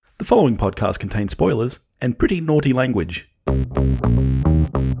The following podcast contains spoilers and pretty naughty language. We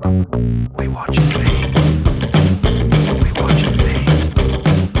watch thing. We watch thing.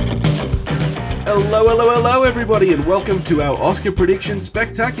 Hello, everybody, and welcome to our Oscar Prediction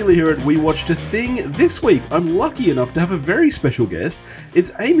Spectacular here at We Watched a Thing. This week, I'm lucky enough to have a very special guest.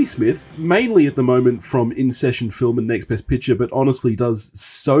 It's Amy Smith, mainly at the moment from InSession Film and Next Best Picture, but honestly does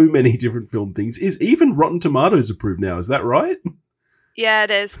so many different film things. Is even Rotten Tomatoes approved now, is that right? Yeah,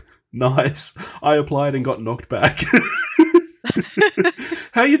 it is. Nice. I applied and got knocked back.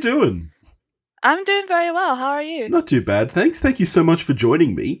 How you doing? I'm doing very well. How are you? Not too bad, thanks. Thank you so much for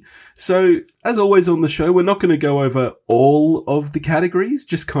joining me. So, as always on the show, we're not going to go over all of the categories,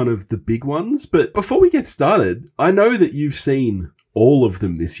 just kind of the big ones. But before we get started, I know that you've seen all of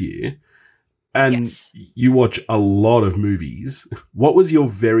them this year, and Yes. you watch a lot of movies. What was your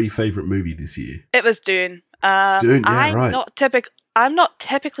very favourite movie this year? It was Dune. Dune, yeah, right. I'm not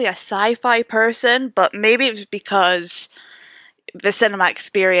typically a sci-fi person, but maybe it was because the cinema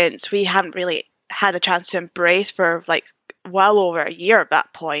experience we haven't really had a chance to embrace for like well over a year at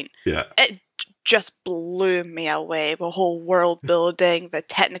that point. Yeah. It just blew me away. The whole world building, the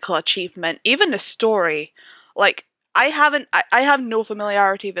technical achievement, even the story. Like I have no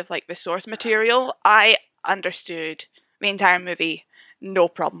familiarity with like the source material. I understood the entire movie, no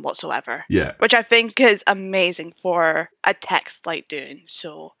problem whatsoever. Yeah. Which I think is amazing for a text like Dune.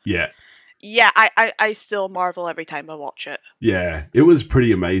 So Yeah. yeah, I still marvel every time I watch it. Yeah, it was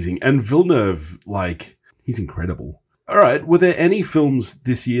pretty amazing. And Villeneuve, like, he's incredible. All right, were there any films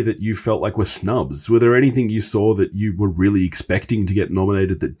this year that you felt like were snubs? Were there anything you saw that you were really expecting to get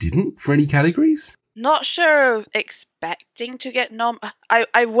nominated that didn't for any categories? Not sure of expecting to get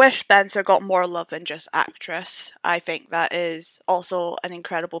I wish Spencer got more love than just actress. I think that is also an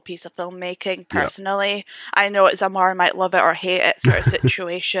incredible piece of filmmaking, personally. I know it's Amar might love it or hate it sort of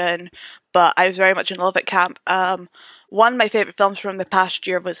situation, but I was very much in love at camp. One of my favourite films from the past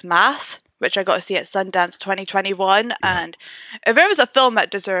year was Mass, which I got to see at Sundance 2021, and if there was a film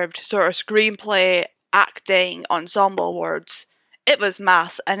that deserved sort of screenplay, acting, ensemble awards, it was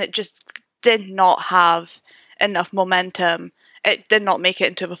Mass, and it just did not have enough momentum. It did not make it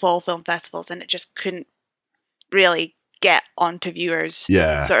into the fall film festivals, and it just couldn't really get onto viewers'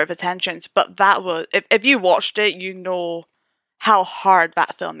 sort of attentions. But that was, if you watched it, you know how hard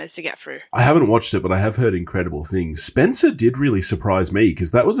that film is to get through. I haven't watched it, but I have heard incredible things. Spencer did really surprise me because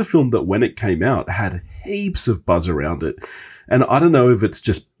that was a film that when it came out had heaps of buzz around it. And I don't know if it's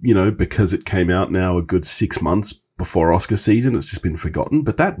just, because it came out now a good 6 months before Oscar season, it's just been forgotten,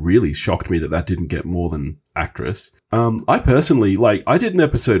 but that really shocked me that didn't get more than actress. I personally, I did an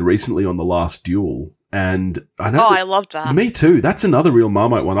episode recently on The Last Duel, and I know I loved that. Me too. That's another real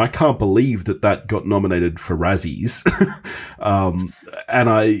Marmite one. I can't believe that got nominated for Razzies. And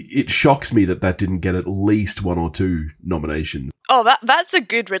it shocks me that didn't get at least one or two nominations. Oh, that's a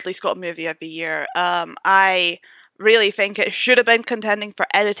good Ridley Scott movie of the year. I really think it should have been contending for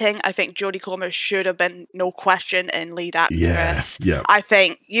editing. I think Jodie Comer should have been, no question, in lead actress. Yeah. I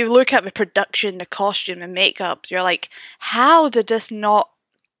think you look at the production, the costume, and makeup, you're like, how did this not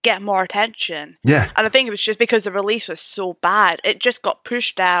get more attention? Yeah. And I think it was just because the release was so bad. It just got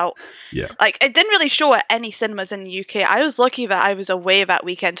pushed out. Yeah. It didn't really show at any cinemas in the UK. I was lucky that I was away that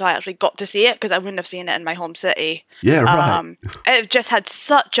weekend, so I actually got to see it because I wouldn't have seen it in my home city. Yeah, right. It just had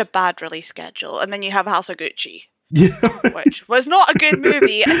such a bad release schedule. And then you have House of Gucci. Yeah. Which was not a good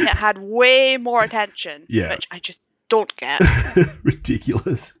movie, and it had way more attention, which I just don't get.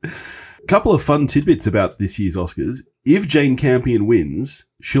 Ridiculous. A couple of fun tidbits about this year's Oscars. If Jane Campion wins,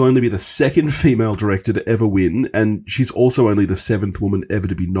 she'll only be the second female director to ever win, and she's also only the seventh woman ever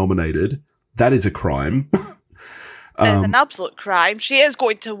to be nominated. That is a crime. It's an absolute crime. She is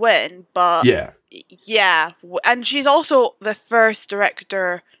going to win, but yeah. And she's also the first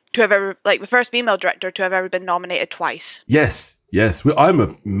director to have ever, the first female director to have ever been nominated twice. Yes. Well, I'm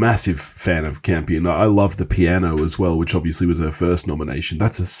a massive fan of Campion. I love The Piano as well, which obviously was her first nomination.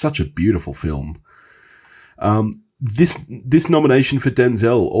 That's such a beautiful film. This nomination for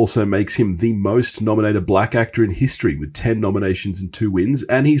Denzel also makes him the most nominated black actor in history with 10 nominations and 2 wins,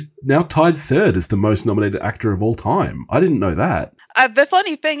 and he's now tied third as the most nominated actor of all time. I didn't know that. The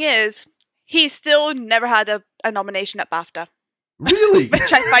funny thing is, he's still never had a nomination at BAFTA. Really?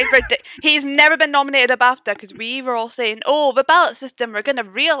 Which I find ridiculous. He's never been nominated at BAFTA because we were all saying, the ballot system, we're going to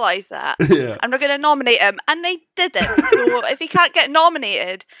realise that. Yeah. And we're going to nominate him. And they didn't. So if he can't get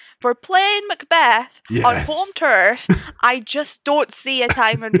nominated for playing Macbeth on home turf, I just don't see a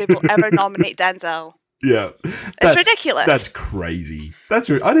time when we will ever nominate Denzel. Yeah. It's ridiculous. That's crazy.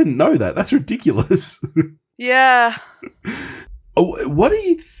 I didn't know that. That's ridiculous. Yeah. Oh, what do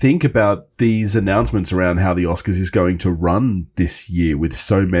you think about these announcements around how the Oscars is going to run this year with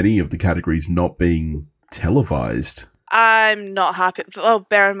so many of the categories not being televised? I'm not happy. Well,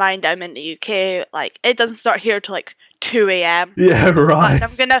 bear in mind I'm in the UK. Like, it doesn't start here till like 2 a.m. Yeah, right.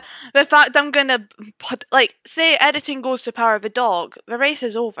 The fact I'm gonna put, like, say editing goes to Power of the Dog, the race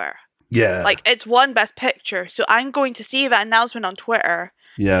is over. Yeah. Like, it's won Best Picture, so I'm going to see that announcement on Twitter.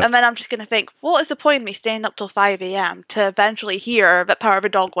 Yeah. And then I'm just going to think, what is the point of me staying up till 5 a.m. to eventually hear that Power of a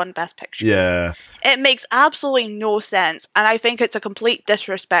Dog won Best Picture? Yeah. It makes absolutely no sense. And I think it's a complete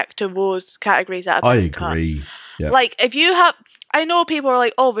disrespect to those categories that have been cut. I agree. Yep. Like, if you have... I know people are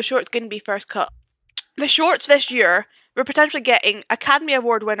like, oh, the short's going to be first cut. The shorts this year, we're potentially getting Academy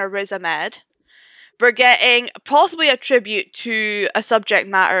Award winner Riz Ahmed. We're getting possibly a tribute to a subject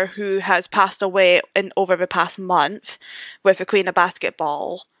matter who has passed away over the past month with the Queen of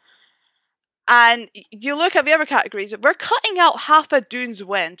Basketball. And you look at the other categories, we're cutting out half of Dune's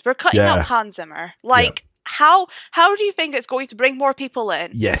wins. We're cutting out Hans Zimmer. Like, how do you think it's going to bring more people in?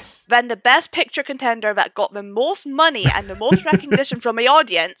 Yes. Than the best picture contender that got the most money and the most recognition from the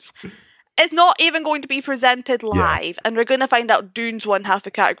audience is not even going to be presented live, and we're going to find out Dune's won half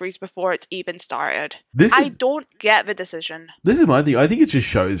the categories before it's even started. I don't get the decision. This is my thing. I think it just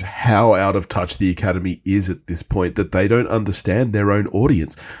shows how out of touch the Academy is at this point, that they don't understand their own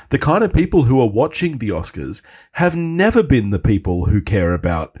audience. The kind of people who are watching the Oscars have never been the people who care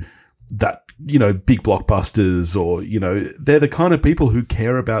about that, you know, big blockbusters, or, you know, they're the kind of people who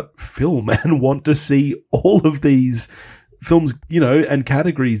care about film and want to see all of these films, you know, and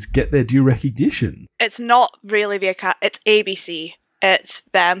categories get their due recognition. It's not really it's ABC. It's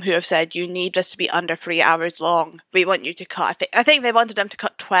them who have said, you need this to be under 3 hours long. We want you to cut. I think they wanted them to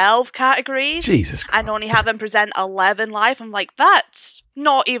cut 12 categories. Jesus Christ. And only have them present 11 live. I'm like, that's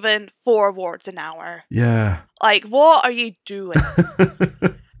not even 4 awards an hour. Yeah. Like, what are you doing?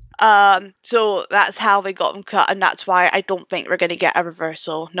 So that's how they got them cut, and that's why I don't think we're going to get a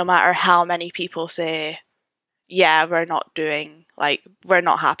reversal, no matter how many people say, yeah, we're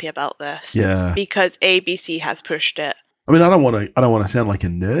not happy about this. Yeah. Because ABC has pushed it. I mean, I don't want to sound like a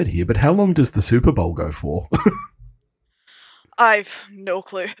nerd here, but how long does the Super Bowl go for? I've no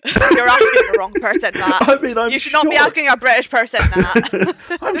clue. You're asking the wrong person that. I mean, you should not be asking a British person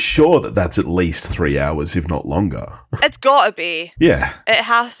that. I'm sure that's at least 3 hours, if not longer. It's got to be. Yeah. It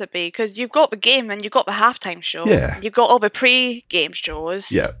has to be, because you've got the game and you've got the halftime show. Yeah. You've got all the pre-game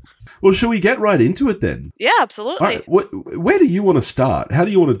shows. Yeah. Well, shall we get right into it then? Yeah, absolutely. All right, where do you want to start? How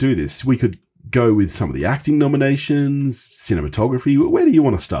do you want to do this? We could go with some of the acting nominations, cinematography. Where do you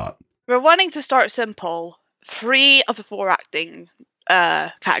want to start? We're wanting to start simple. 3 of the 4 acting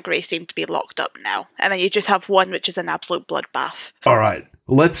categories seem to be locked up now, and then you just have one which is an absolute bloodbath. All right,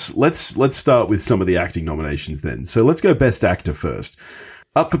 let's start with some of the acting nominations then. So let's go Best Actor first.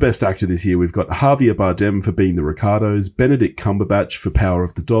 Up for Best Actor this year, we've got Javier Bardem for Being the Ricardos, Benedict Cumberbatch for Power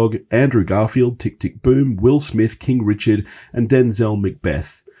of the Dog, Andrew Garfield, Tick Tick Boom, Will Smith, King Richard, and Denzel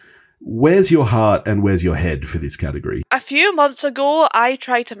Macbeth. Where's your heart and where's your head for this category? A few months ago, I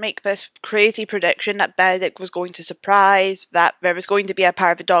tried to make this crazy prediction that Benedict was going to surprise, that there was going to be a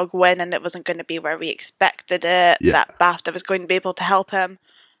Power of the Dog win and it wasn't going to be where we expected it, that BAFTA was going to be able to help him.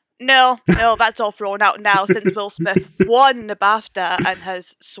 No, that's all thrown out now since Will Smith won the BAFTA and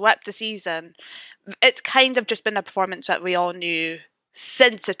has swept the season. It's kind of just been a performance that we all knew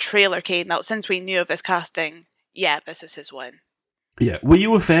since the trailer came out, since we knew of his casting. Yeah, this is his win. Yeah. Were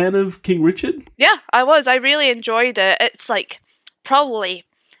you a fan of King Richard? Yeah, I was. I really enjoyed it. It's like probably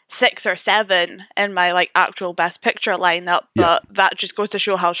 6 or 7 in my like actual Best Picture lineup, but that just goes to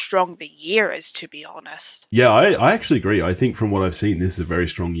show how strong the year is, to be honest. Yeah, I actually agree. I think from what I've seen, this is a very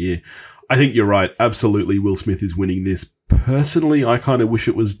strong year. I think you're right. Absolutely, Will Smith is winning this. Personally, I kind of wish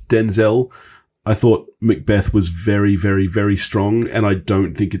it was Denzel. I thought Macbeth was very, very, very strong, and I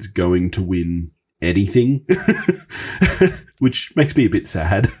don't think it's going to win anything, which makes me a bit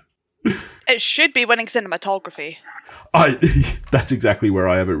sad. It should be winning cinematography. That's exactly where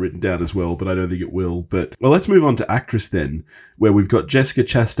I have it written down as well, but I don't think it will. But well, let's move on to actress then, where we've got Jessica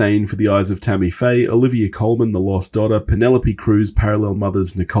Chastain for The Eyes of Tammy Faye, Olivia Colman, The Lost Daughter, Penelope Cruz, Parallel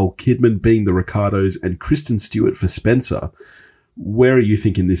Mothers, Nicole Kidman, Being the Ricardos, and Kristen Stewart for Spencer. Where are you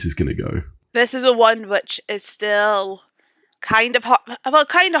thinking this is going to go? This is a one which is still kind of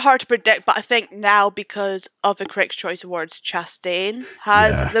hard to predict, but I think now because of the Critics' Choice Awards, Chastain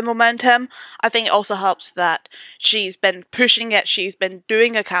has the momentum. I think it also helps that she's been pushing it, she's been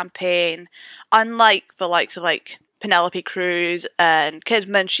doing a campaign. Unlike the likes of like Penelope Cruz and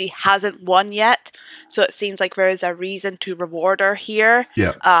Kidman, she hasn't won yet, so it seems like there is a reason to reward her here.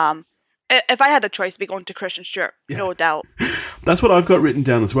 Yeah. If I had a choice, it'd be going to Kristen Stewart, no doubt. That's what I've got written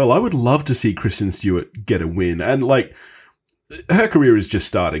down as well. I would love to see Kristen Stewart get a win. And, like, her career is just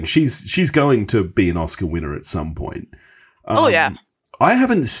starting. She's going to be an Oscar winner at some point. Yeah. I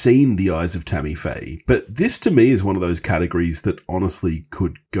haven't seen The Eyes of Tammy Faye, but this to me is one of those categories that honestly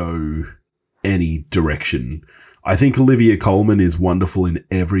could go any direction. I think Olivia Colman is wonderful in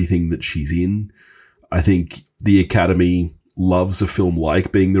everything that she's in. I think the Academy loves a film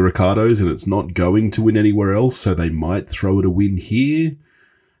like Being the Ricardos, and it's not going to win anywhere else, so they might throw it a win here.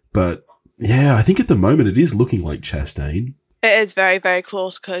 But yeah, I think at the moment it is looking like Chastain. It is very, very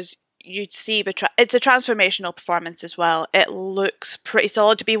close because you'd see it's a transformational performance as well. It looks pretty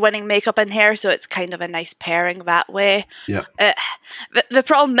solid to be winning makeup and hair, so it's kind of a nice pairing that way. Yeah. The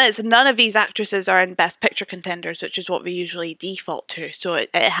problem is none of these actresses are in Best Picture contenders, which is what we usually default to. So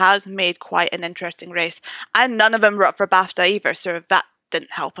it has made quite an interesting race, and none of them were up for BAFTA either. So that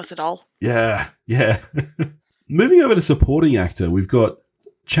didn't help us at all. Yeah. Moving over to supporting actor, we've got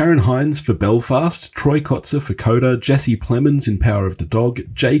Sharon Hines for Belfast, Troy Kotzer for Coda, Jesse Plemons in Power of the Dog,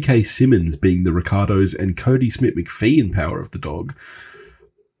 J.K. Simmons being the Ricardos, and Cody Smith-McPhee in Power of the Dog.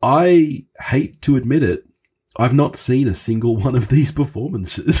 I hate to admit it, I've not seen a single one of these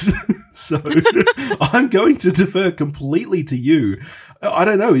performances, so I'm going to defer completely to you. I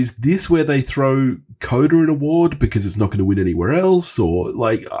don't know, is this where they throw Coda an award because it's not going to win anywhere else, or,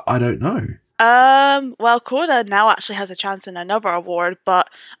 like, I don't know. Well, Coda now actually has a chance in another award, but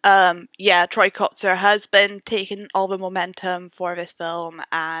Troy Kotzer has been taking all the momentum for this film,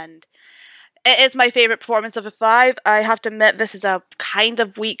 and it is my favourite performance of the 5. I have to admit, this is a kind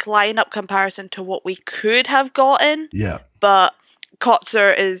of weak lineup comparison to what we could have gotten. Yeah. But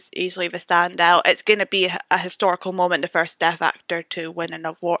Kotzer is easily the standout. It's going to be a historical moment, the first deaf actor to win an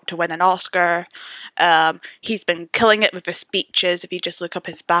award, to win an Oscar. He's been killing it with his speeches. If you just look up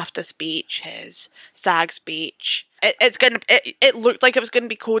his BAFTA speech, his SAG speech, it looked like it was going to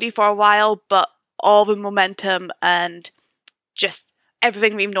be Cody for a while, but all the momentum and just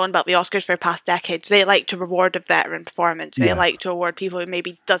everything we've known about the Oscars for the past decades, they like to reward a veteran performance. They like to award people who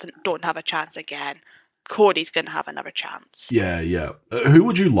maybe don't have a chance again. Cody's going to have another chance. Yeah. Who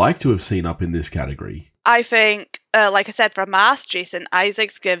would you like to have seen up in this category? I think, like I said, for Mass, Jason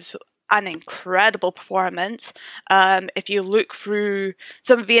Isaacs gives an incredible performance. If you look through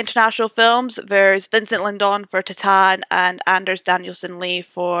some of the international films, there's Vincent Lindon for Titan and Anders Danielsen Lee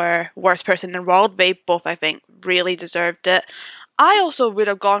for Worst Person in the World. They both, I think, really deserved it. I also would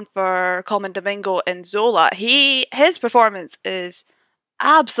have gone for Colman Domingo in Zola. His performance is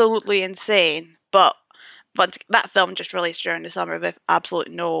absolutely insane, but that film just released during the summer with absolute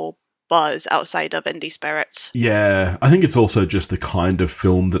no buzz outside of indie spirits. Yeah, I think it's also just the kind of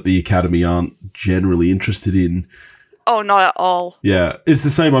film that the Academy aren't generally interested in. Oh, not at all. Yeah, it's the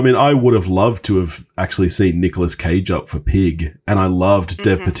same. I mean, I would have loved to have actually seen Nicolas Cage up for Pig, and I loved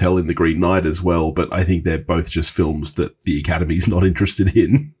Dev Patel in The Green Knight as well, but I think they're both just films that the Academy's not interested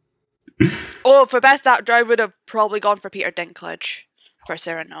in. Oh, for Best Actor, I would have probably gone for Peter Dinklage for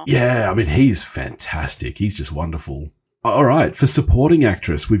Cyrano. Yeah, I mean, he's fantastic. He's just wonderful. All right, for supporting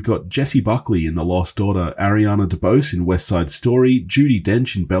actress, we've got Jessie Buckley in The Lost Daughter, Ariana DeBose in West Side Story, Judi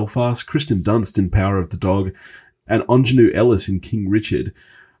Dench in Belfast, Kristen Dunst in Power of the Dog, and Anjanou Ellis in King Richard.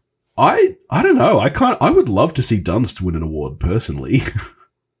 I don't know. I would love to see Dunst win an award personally.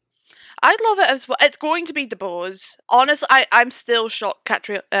 I'd love it as well. It's going to be DeBose. Honestly, I'm still shocked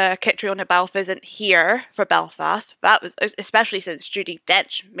Catriona Balfe isn't here for Belfast. That was especially since Judi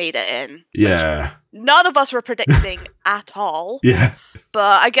Dench made it in. Yeah. None of us were predicting at all. Yeah.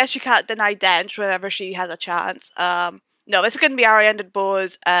 But I guess you can't deny Dench whenever she has a chance. No, it's going to be Ariana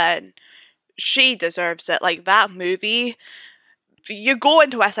DeBose, and she deserves it. Like, that movie, you go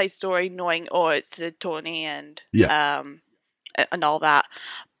into West Side Story knowing, it's Tony and all that.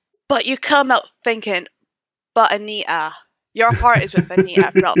 But you come out thinking, but Anita, your heart is with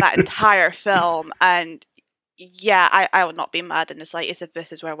Anita throughout that entire film. And yeah, I would not be mad in the slightest if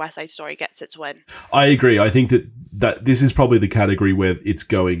this is where West Side Story gets its win. I agree. I think that this is probably the category where it's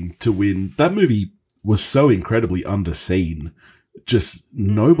going to win. That movie was so incredibly underseen. Just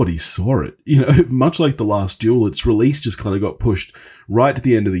nobody saw it. You know, much like The Last Duel, its release just kind of got pushed right at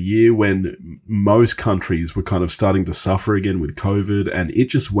the end of the year when most countries were kind of starting to suffer again with COVID, and it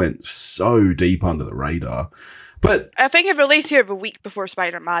just went so deep under the radar. But I think it released here the week before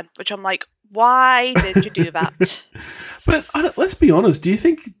Spider-Man, which I'm like, why did you do that? But let's be honest, do you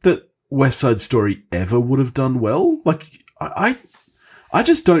think that West Side Story ever would have done well? Like, I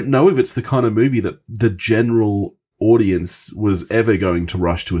just don't know if it's the kind of movie that the general audience was ever going to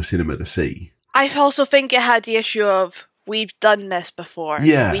rush to a cinema to see. I also think it had the issue of we've done this before.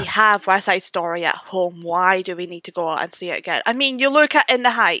 Yeah. We have West Side Story at home. Why do we need to go out and see it again? I mean, you look at In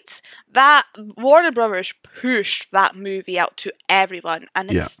the Heights. That Warner Brothers pushed that movie out to everyone,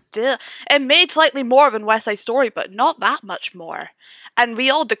 and it made slightly more than West Side Story, but not that much more. And we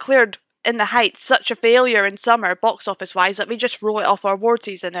all declared In the Heights such a failure in summer, box office wise, that we just wrote it off our award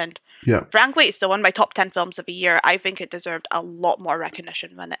season. And frankly, it's still one of my top 10 films of the year. I think it deserved a lot more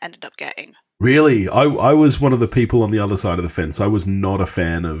recognition than it ended up getting. Really? I was one of the people on the other side of the fence. I was not a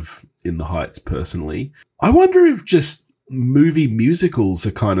fan of In the Heights personally. I wonder if just movie musicals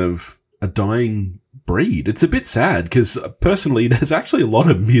are kind of a dying breed. It's a bit sad because personally, there's actually a lot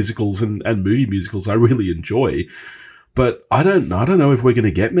of musicals and movie musicals I really enjoy. But I don't know if we're going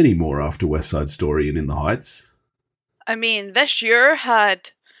to get many more after West Side Story and In the Heights. I mean, this year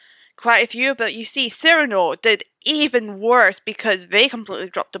had quite a few, but you see, Cyrano did even worse because they completely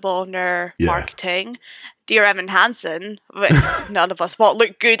dropped the ball on their marketing. Dear Evan Hansen, which none of us thought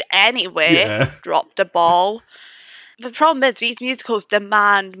looked good anyway, dropped the ball. The problem is these musicals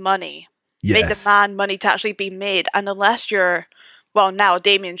demand money. They demand money to actually be made, and unless you're, well, now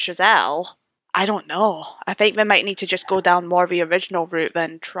Damien Chazelle, I don't know. I think they might need to just go down more the original route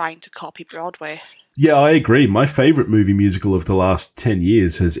than trying to copy Broadway. Yeah, I agree. My favourite movie musical of the last 10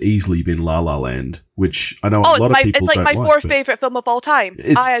 years has easily been La La Land, which I know a lot of people don't like. It's like my fourth favourite film of all time.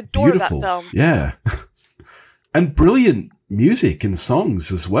 I adore that film. Yeah. And brilliant music and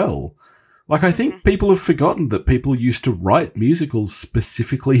songs as well. Like, I think people have forgotten that people used to write musicals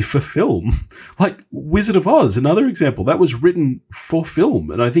specifically for film. Like Wizard of Oz, another example. That was written for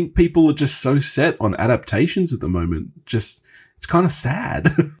film. And I think people are just so set on adaptations at the moment. Just, it's kind of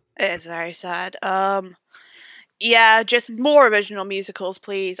sad. It is very sad. Yeah, just more original musicals,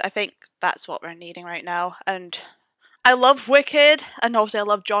 please. I think that's what we're needing right now. And I love Wicked, and obviously I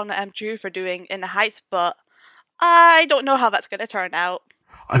love John M. Chu for doing In the Heights, but I don't know how that's going to turn out.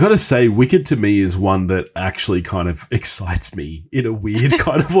 I gotta say, Wicked to me is one that actually kind of excites me in a weird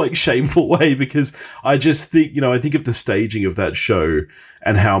kind of like shameful way, because I just think, I think of the staging of that show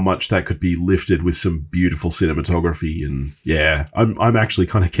and how much that could be lifted with some beautiful cinematography. And yeah, I'm actually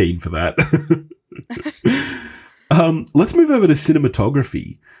kind of keen for that. Let's move over to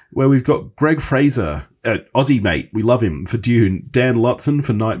cinematography, where we've got Greg Fraser, Aussie mate, we love him, for Dune, Dan Lutzen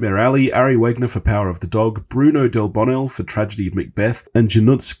for Nightmare Alley, Ari Wegner for Power of the Dog, Bruno Del Bonnell for Tragedy of Macbeth, and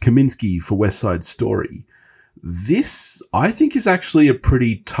Janusz Kaminski for West Side Story. This, I think, is actually a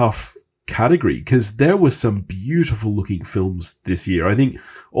pretty tough category because there were some beautiful looking films this year. I think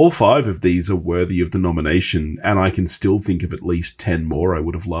all 5 of these are worthy of the nomination, and I can still think of at least 10 more I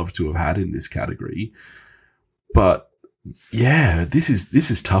would have loved to have had in this category. But yeah, this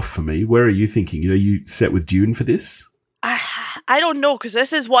is tough for me. Where are you thinking? Are you set with Dune for this? I don't know, because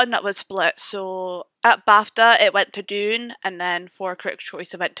this is one that was split. So at BAFTA, it went to Dune, and then for Critics'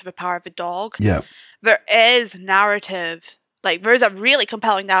 Choice, it went to The Power of the Dog. Yeah. There is narrative. Like, there's a really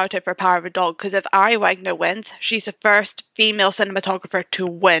compelling narrative for Power of the Dog, because if Ari Wegner wins, she's the first female cinematographer to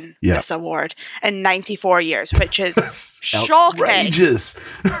win this award in 94 years, which is shocking. Outrageous.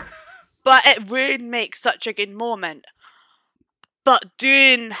 But it would make such a good moment. But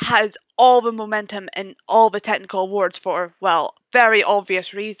Dune has all the momentum and all the technical awards for, well, very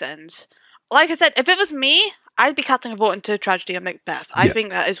obvious reasons. Like I said, if it was me, I'd be casting a vote into Tragedy of Macbeth. I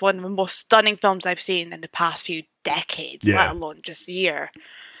think that is one of the most stunning films I've seen in the past few decades, let alone just a year.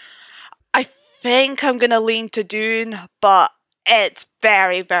 I think I'm going to lean to Dune, but it's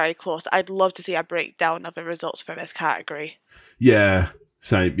very, very close. I'd love to see a breakdown of the results for this category. Yeah.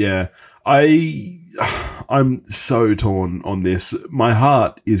 Same, yeah. I'm so torn on this. My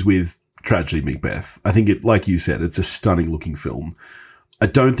heart is with Tragedy Macbeth. I think it, like you said, it's a stunning looking film. I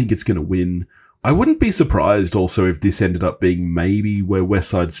don't think it's going to win. I wouldn't be surprised also if this ended up being maybe where West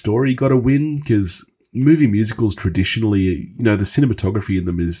Side Story got a win, because movie musicals traditionally, the cinematography in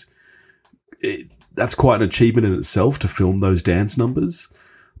them that's quite an achievement in itself to film those dance numbers.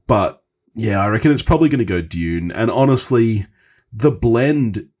 But yeah, I reckon it's probably going to go Dune. And honestly, the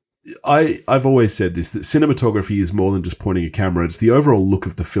blend, I've always said this, that cinematography is more than just pointing a camera. It's the overall look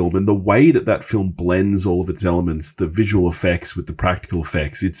of the film and the way that film blends all of its elements, the visual effects with the practical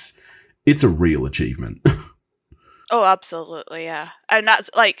effects. It's a real achievement. Oh, absolutely, yeah. And that's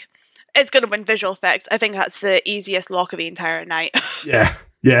like, it's going to win visual effects. I think that's the easiest lock of the entire night.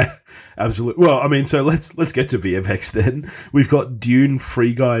 Yeah, absolutely. Well, I mean, so let's get to VFX then. We've got Dune,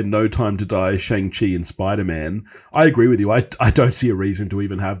 Free Guy, No Time to Die, Shang-Chi, and Spider-Man. I agree with you. I don't see a reason to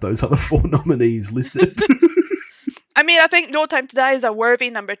even have those other 4 nominees listed. I mean, I think No Time to Die is a worthy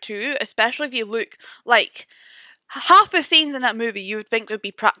number 2, especially if you look like half the scenes in that movie you would think would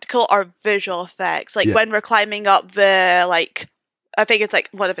be practical or visual effects. Like when we're climbing up the, like, I think it's like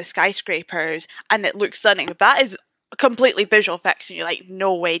one of the skyscrapers and it looks stunning. That is completely visual effects and you're like,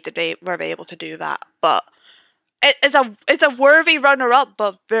 no way were they able to do that. But it's a worthy runner-up,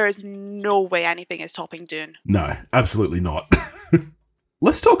 but there is no way anything is topping Dune. No, absolutely not.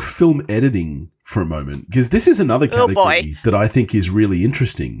 Let's talk film editing for a moment, because this is another category that I think is really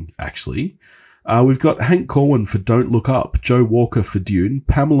interesting, actually. We've got Hank Corwin for Don't Look Up, Joe Walker for Dune,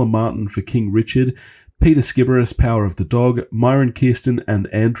 Pamela Martin for King Richard, Peter Skiberis, Power of the Dog, Myron Kirsten,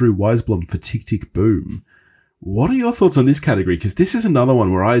 and Andrew Weisblum for Tick, Tick, Boom. What are your thoughts on this category? Because this is another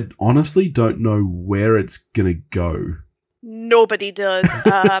one where I honestly don't know where it's going to go. Nobody does.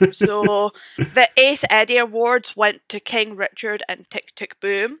 So the Ace Eddie Awards went to King Richard and Tick, Tick,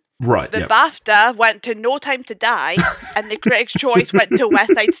 Boom. Right. The BAFTA went to No Time to Die, and the Critics' Choice went to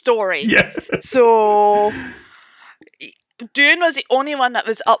West Side Story. Yeah. So Dune was the only one that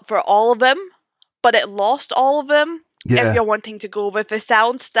was up for all of them, but it lost all of them. Yeah. If you're wanting to go with the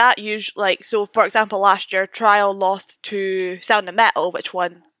sound stat, so for example, last year Trial lost to Sound of Metal, which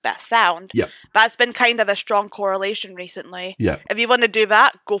won Best Sound. Yeah. That's been kind of a strong correlation recently. Yeah. If you want to do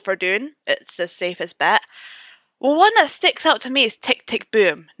that, go for Dune. It's the safest bet. Well, one that sticks out to me is Tick, Tick,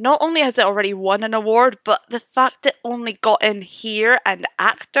 Boom. Not only has it already won an award, but the fact it only got in here and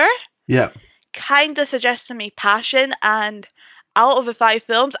actor kind of suggests to me passion. And out of the 5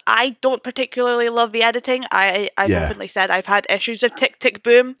 films, I don't particularly love the editing. I've openly said I've had issues with Tick, Tick,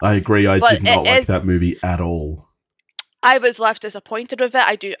 Boom. I agree. I did not like that movie at all. I was left disappointed with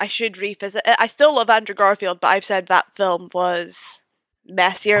it. I should revisit it. I still love Andrew Garfield, but I've said that film was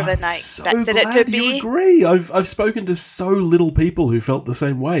messier than I expected it to be. You agree. I've spoken to so little people who felt the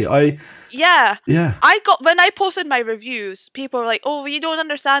same way. I when I posted my reviews, people were like, "Oh, you don't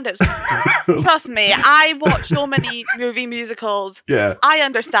understand it." Trust me, I watch so many movie musicals. Yeah, I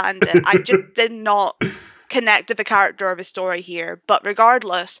understand it. I just did not connect with the character of the story here. But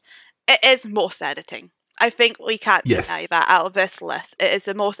regardless, it is most editing. I think we can't deny that out of this list. It is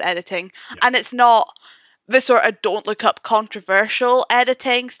the most editing, and it's not the sort of Don't Look Up controversial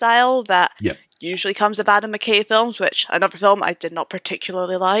editing style that usually comes with Adam McKay films, which another film I did not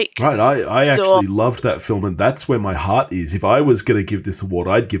particularly like. Right, I actually loved that film, and that's where my heart is. If I was going to give this award,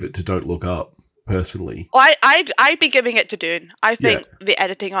 I'd give it to Don't Look Up, personally. I'd be giving it to Dune. I think the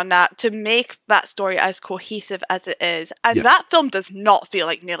editing on that, to make that story as cohesive as it is, and that film does not feel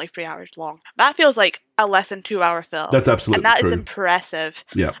like nearly 3 hours long. That feels like a less than 2 hour film. That's absolutely true. And that is impressive.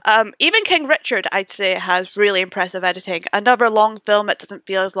 Yeah. Even King Richard, I'd say, has really impressive editing. Another long film, it doesn't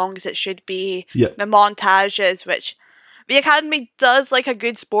feel as long as it should be. Yeah. The montages, which the Academy does like a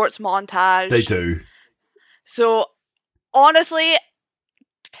good sports montage. They do. So, honestly,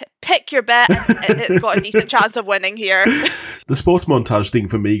 pick your bet, and it's got a decent chance of winning here. The sports montage thing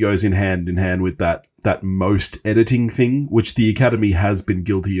for me goes in hand with that most editing thing, which the Academy has been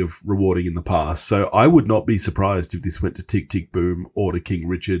guilty of rewarding in the past. So I would not be surprised if this went to Tick, Tick, Boom or to King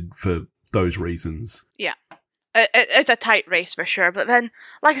Richard for those reasons. Yeah. It's a tight race for sure. But then,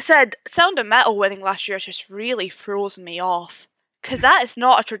 like I said, Sound of Metal winning last year just really throws me off. Because that is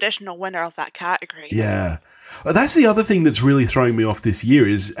not a traditional winner of that category. Yeah. That's the other thing that's really throwing me off this year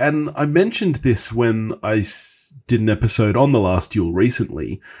is, and I mentioned this when I did an episode on The Last Duel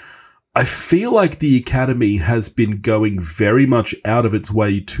recently, I feel like the Academy has been going very much out of its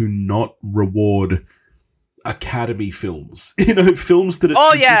way to not reward Academy films. Films that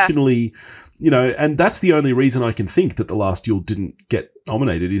are traditionally... and that's the only reason I can think that The Last Duel didn't get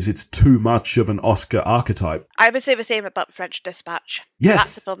nominated is it's too much of an Oscar archetype. I would say the same about French Dispatch. Yes.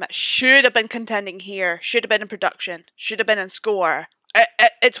 That's a film that should have been contending here, should have been in production, should have been in score.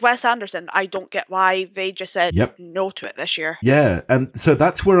 It's Wes Anderson. I don't get why they just said no to it this year. Yeah, and so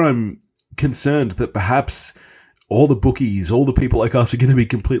that's where I'm concerned that perhaps all the bookies, all the people like us are going to be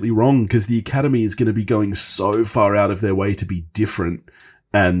completely wrong because the Academy is going to be going so far out of their way to be different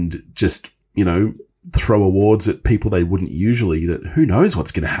and just... throw awards at people they wouldn't usually, that who knows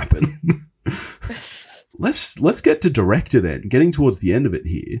what's going to happen. Let's get to director then, getting towards the end of it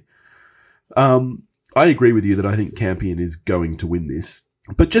here. I agree with you that I think Campion is going to win this.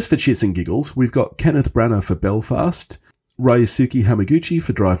 But just for shits and giggles, we've got Kenneth Branagh for Belfast, Ryosuke Hamaguchi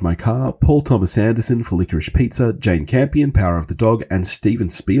for Drive My Car, Paul Thomas Anderson for Licorice Pizza, Jane Campion, Power of the Dog, and Steven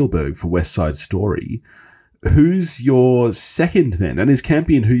Spielberg for West Side Story. Who's your second then? And is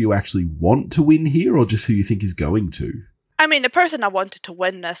Campion who you actually want to win here or just who you think is going to? I mean, the person I wanted to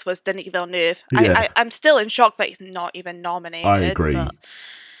win this was Denis Villeneuve. Yeah. I'm still in shock that he's not even nominated. I agree. But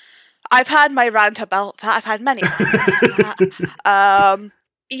I've had my rant about that. I've had many rants about that.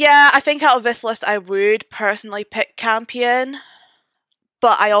 Yeah, I think out of this list, I would personally pick Campion.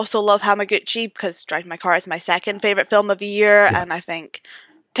 But I also love Hamaguchi because Drive My Car is my second favourite film of the year. Yeah. And I think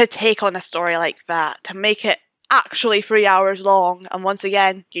to take on a story like that, to make it actually 3 hours long, and once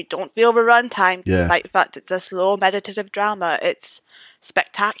again, you don't feel the runtime, despite the fact it's a slow, meditative drama, it's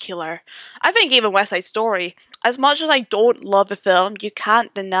spectacular. I think even West Side Story, as much as I don't love the film, you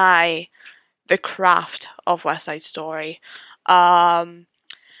can't deny the craft of West Side Story.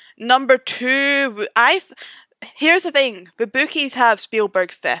 Number two, here's the thing, the bookies have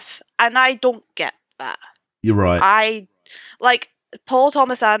Spielberg fifth, and I don't get that. You're right. Paul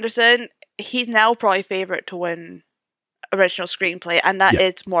Thomas Anderson, he's now probably favourite to win original screenplay, and that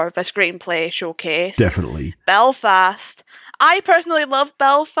is more of a screenplay showcase. Definitely. Belfast. I personally love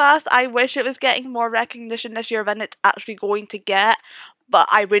Belfast. I wish it was getting more recognition this year than it's actually going to get, but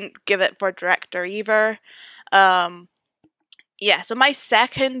I wouldn't give it for director either. So my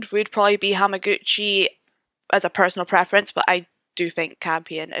second would probably be Hamaguchi as a personal preference, but I do think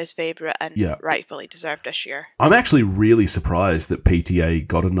Campion is favourite and rightfully deserved this year. I'm actually really surprised that PTA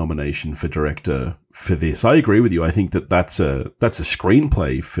got a nomination for director for this. I agree with you. I think that's a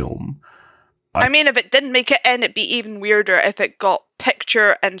screenplay film. I mean, if it didn't make it in, it'd be even weirder if it got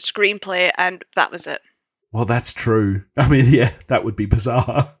picture and screenplay and that was it. Well, that's true. I mean, yeah, that would be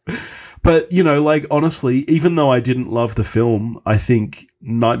bizarre. But, honestly, even though I didn't love the film, I think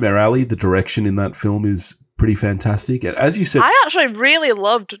Nightmare Alley, the direction in that film is pretty fantastic. And as you said, I actually really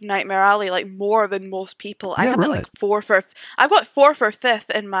loved Nightmare Alley more than most people. I have it I've got fourth or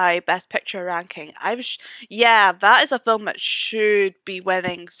fifth in my Best Picture ranking. That is a film that should be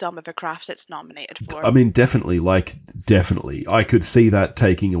winning some of the crafts it's nominated for. I mean, definitely. I could see that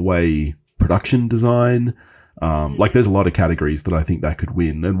taking away production design. There's a lot of categories that I think that could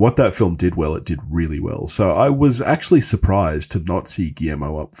win. And what that film did well, it did really well. So I was actually surprised to not see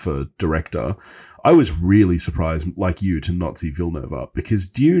Guillermo up for director. I was really surprised, like you, to not see Villeneuve up, because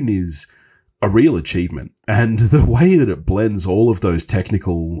Dune is a real achievement. And the way that it blends all of those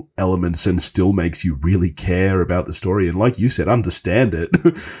technical elements and still makes you really care about the story and, like you said, understand it,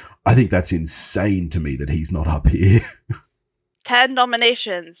 I think that's insane to me that he's not up here. 10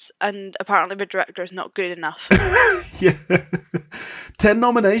 nominations, and apparently the director is not good enough. Yeah. 10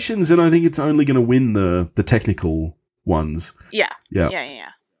 nominations, and I think it's only going to win the technical ones. Yeah.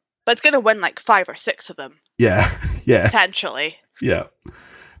 But it's going to win 5 or 6 of them. Yeah. Potentially. Yeah.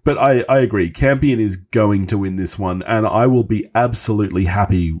 But I agree. Campion is going to win this one, and I will be absolutely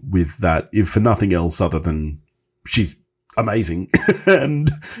happy with that, if for nothing else other than she's amazing,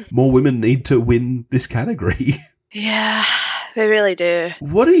 and more women need to win this category. Yeah, they really do.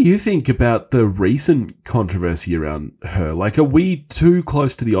 What do you think about the recent controversy around her? Are we too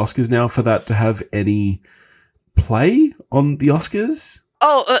close to the Oscars now for that to have any play on the Oscars?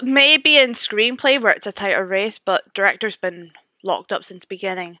 Oh, maybe in screenplay where it's a tighter race, but director's been locked up since the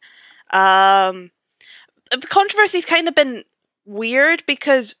beginning. The controversy's kind of been weird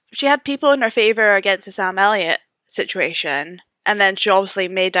because she had people in her favour against the Sam Elliott situation, and then she obviously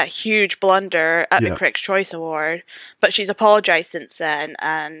made that huge blunder at the Critics' Choice Award, but she's apologised since then,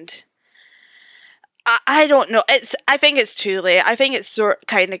 and I don't know. I think it's too late. I think it's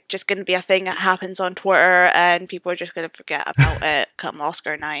kind of just going to be a thing that happens on Twitter, and people are just going to forget about it come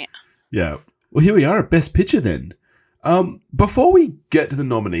Oscar night. Yeah. Well, here we are at Best Picture then. Before we get to the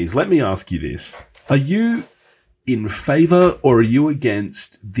nominees, let me ask you this. Are you in favour or are you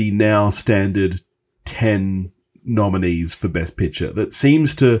against the now standard 10 nominees for Best Picture? That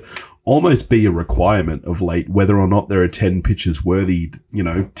seems to almost be a requirement of late, whether or not there are 10 pictures worthy,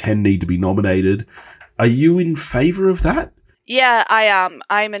 10 need to be nominated. Are you in favour of that? Yeah, I am.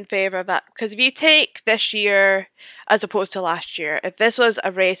 I'm in favour of that. Because if you take this year as opposed to last year, if this was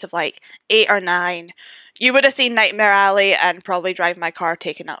a race of 8 or 9, you would have seen Nightmare Alley and probably Drive My Car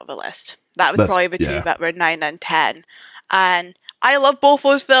taken out of the list. That's probably the two that were 9 and 10. And I love both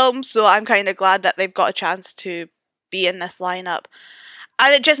those films, so I'm kind of glad that they've got a chance to be in this lineup.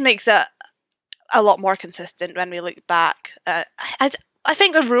 And it just makes it a lot more consistent when we look back. I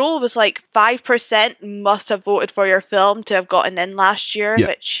think the rule was 5% must have voted for your film to have gotten in last year,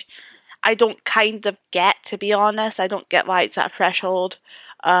 which I don't kind of get, to be honest. I don't get why it's that threshold.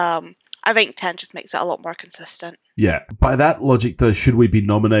 I think 10 just makes it a lot more consistent. Yeah. By that logic, though, should we be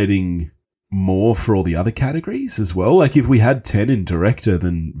nominating more for all the other categories as well? If we had 10 in director,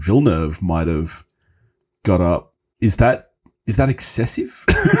 then Villeneuve might have got up. Is that excessive?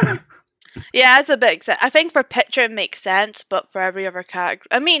 Yeah, it's a bit excessive. I think for picture it makes sense, but for every other category...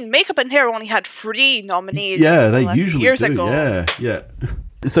 I mean, makeup and hair only had 3 nominees. Yeah, they usually years do. ago. Yeah.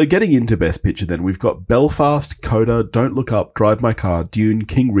 So getting into Best Picture then, we've got Belfast, Coda, Don't Look Up, Drive My Car, Dune,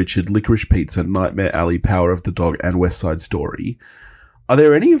 King Richard, Licorice Pizza, Nightmare Alley, Power of the Dog, and West Side Story. Are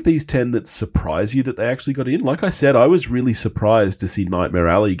there any of these 10 that surprise you that they actually got in? Like I said, I was really surprised to see Nightmare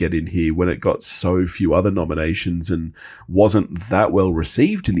Alley get in here when it got so few other nominations and wasn't that well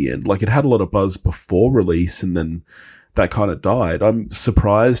received in the end. Like, it had a lot of buzz before release and then that kind of died. I'm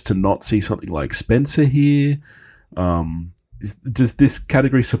surprised to not see something like Spencer here. Does this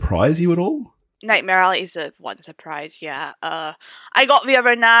category surprise you at all? Nightmare Alley is the one surprise, yeah. I got the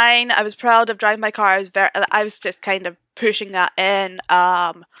other 9. I was proud of Drive My Car. I was just kind of pushing that in.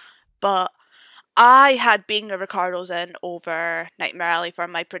 But I had Being the Ricardos in over Nightmare Alley for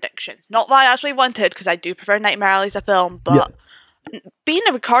my predictions. Not what I actually wanted, because I do prefer Nightmare Alley as a film, but Being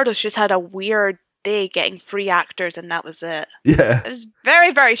the Ricardos just had a weird day getting 3 actors, and that was it. Yeah. It was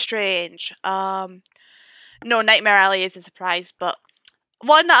very, very strange. No, Nightmare Alley is a surprise, but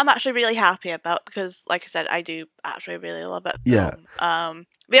one that I'm actually really happy about because, like I said, I do actually really love it. Yeah.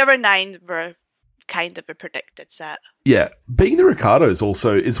 The other 9 were kind of a predicted set. Yeah. Being the Ricardos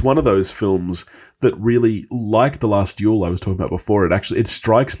also is one of those films that really, like The Last Duel I was talking about before, it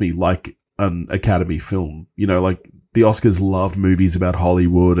strikes me like an Academy film. You know, like the Oscars love movies about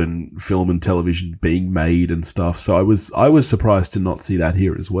Hollywood and film and television being made and stuff. So I was surprised to not see that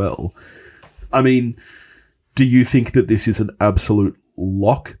here as well. I mean, do you think that this is an absolute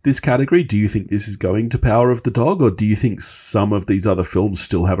lock, this category? Do you think this is going to Power of the Dog, or do you think some of these other films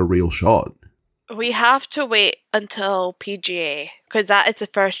still have a real shot? We have to wait until PGA, because that is the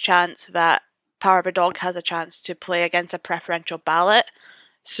first chance that Power of the Dog has a chance to play against a preferential ballot.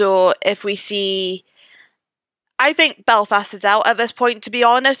 So if we see... I think Belfast is out at this point, to be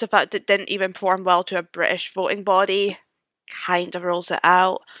honest. The fact it didn't even perform well to a British voting body kind of rules it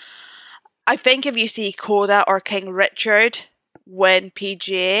out. I think if you see Coda or King Richard win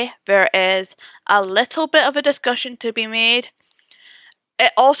PGA, there is a little bit of a discussion to be made.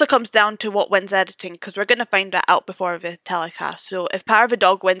 It also comes down to what wins editing, because we're going to find that out before the telecast. So if Power of the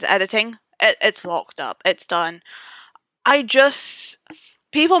Dog wins editing, it's locked up. It's done.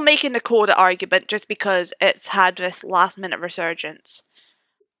 People making the Coda argument just because it's had this last-minute resurgence.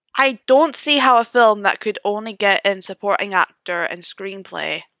 I don't see how a film that could only get in supporting actor and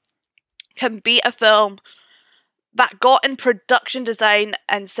screenplay can beat a film that got in production design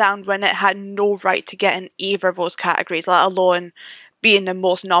and sound when it had no right to get in either of those categories, let alone being the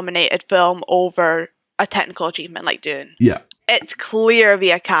most nominated film over a technical achievement like Dune. Yeah. It's clear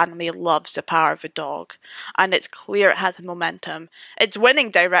the Academy loves The Power of the Dog, and it's clear it has momentum. It's winning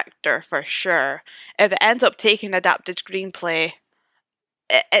director for sure. If it ends up taking adapted screenplay,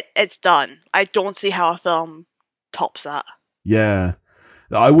 it's done. I don't see how a film tops that. Yeah.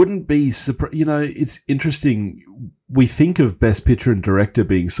 I wouldn't be surprised. You know, it's interesting. We think of Best Picture and Director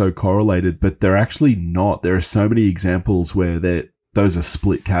being so correlated, but they're actually not. There are so many examples where those are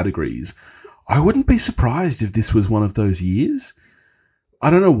split categories. I wouldn't be surprised if this was one of those years. I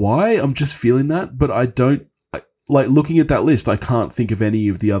don't know why. I'm just feeling that, but like looking at that list, I can't think of any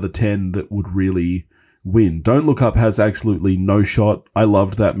of the other 10 that would really win. Don't Look Up has absolutely no shot. I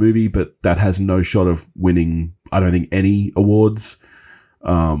loved that movie, but that has no shot of winning, I don't think, any awards.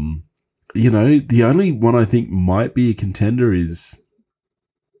 You know, the only one I think might be a contender is,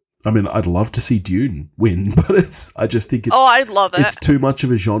 I mean, I'd love to see Dune win, but I just think I'd love it. It's too much of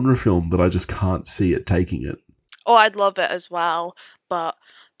a genre film that I just can't see it taking it. Oh, I'd love it as well, but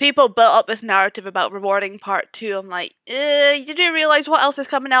people built up this narrative about rewarding part 2. I'm like, you do realize what else is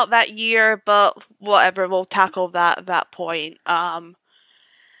coming out that year, but whatever, we'll tackle that at that point.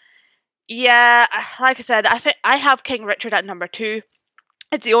 Yeah, like I said, I think I have King Richard at number 2.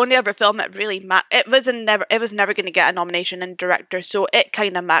 It's the only other film that really it was never going to get a nomination in director, so it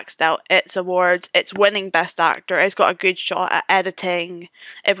kind of maxed out its awards. It's winning Best Actor. It's got a good shot at editing.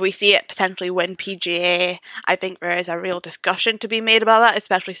 If we see it potentially win PGA, I think there is a real discussion to be made about that,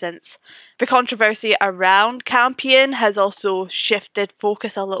 especially since the controversy around Campion has also shifted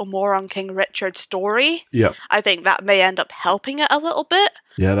focus a little more on King Richard's story. Yeah, I think that may end up helping it a little bit.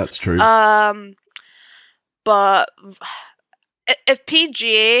 Yeah, that's true. But if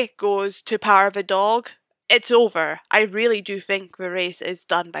PGA goes to Power of a Dog, it's over. I really do think the race is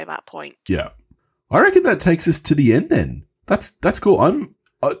done by that point. Yeah. I reckon that takes us to the end then. That's cool. I'm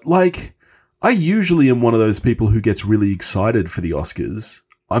I usually am one of those people who gets really excited for the Oscars.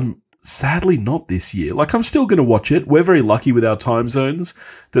 I'm sadly not this year. Like, I'm still going to watch it. We're very lucky with our time zones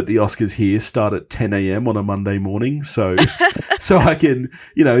that the Oscars here start at 10 a.m. on a Monday morning. So so I can,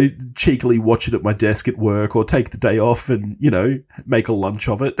 you know, cheekily watch it at my desk at work or take the day off and, you know, make a lunch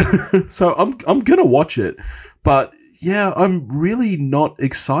of it. So I'm going to watch it. But Yeah, I'm really not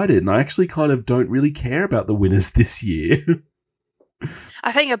excited, and I actually kind of don't really care about the winners this year.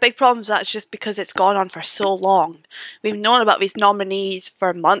 I think a big problem is that's just because it's gone on for so long. We've known about these nominees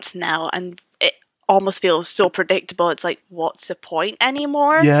for months now, and it almost feels so predictable. It's like, what's the point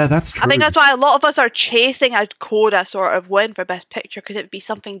anymore? Yeah, that's true. I think that's why a lot of us are chasing a Coda sort of win for Best Picture, because it would be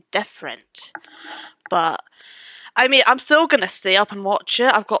something different. But I mean, I'm still going to stay up and watch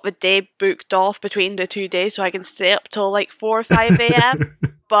it. I've got the day booked off between the 2 days, so I can stay up till like 4 or 5 a.m.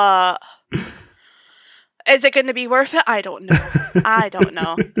 But is it going to be worth it? I don't know. I don't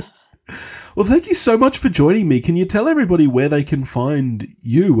know. Well, thank you so much for joining me. Can you tell everybody where they can find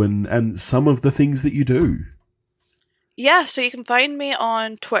you and some of the things that you do? Yeah, so you can find me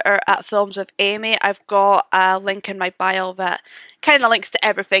on Twitter at Films with Amy. I've got a link in my bio that kind of links to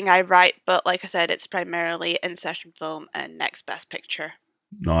everything I write, but like I said, it's primarily InSession Film and Next Best Picture.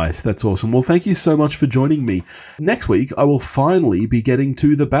 Nice, that's awesome. Well, thank you so much for joining me. Next week, I will finally be getting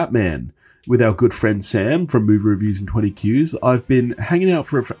to The Batman with our good friend Sam from Movie Reviews and 20 Qs. I've been hanging out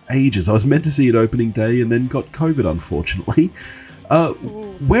for it for ages. I was meant to see it opening day and then got COVID, unfortunately.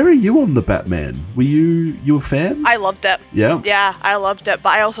 Where are you on The Batman? Were you a fan? I loved it. Yeah? Yeah, I loved it, but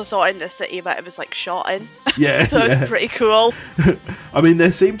I also saw it in the city that it was like shot in. Yeah. So it was pretty cool. I mean,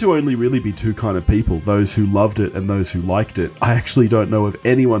 there seem to only really be two kind of people, those who loved it and those who liked it. I actually don't know of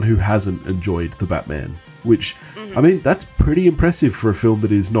anyone who hasn't enjoyed The Batman, which, I mean, that's pretty impressive for a film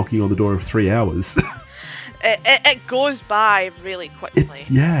that is knocking on the door of 3 hours. It goes by really quickly.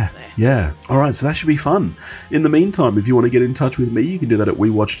 Yeah. All right, so that should be fun. In the meantime, if you want to get in touch with me, you can do that at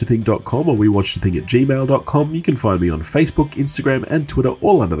wewatchedathing.com or wewatchedathing@gmail.com. You can find me on Facebook, Instagram, and Twitter,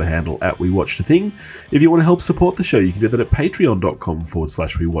 all under the handle at wewatchedathing. If you want to help support the show, you can do that at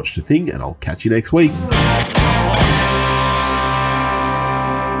patreon.com/wewatchedathing, and I'll catch you next week.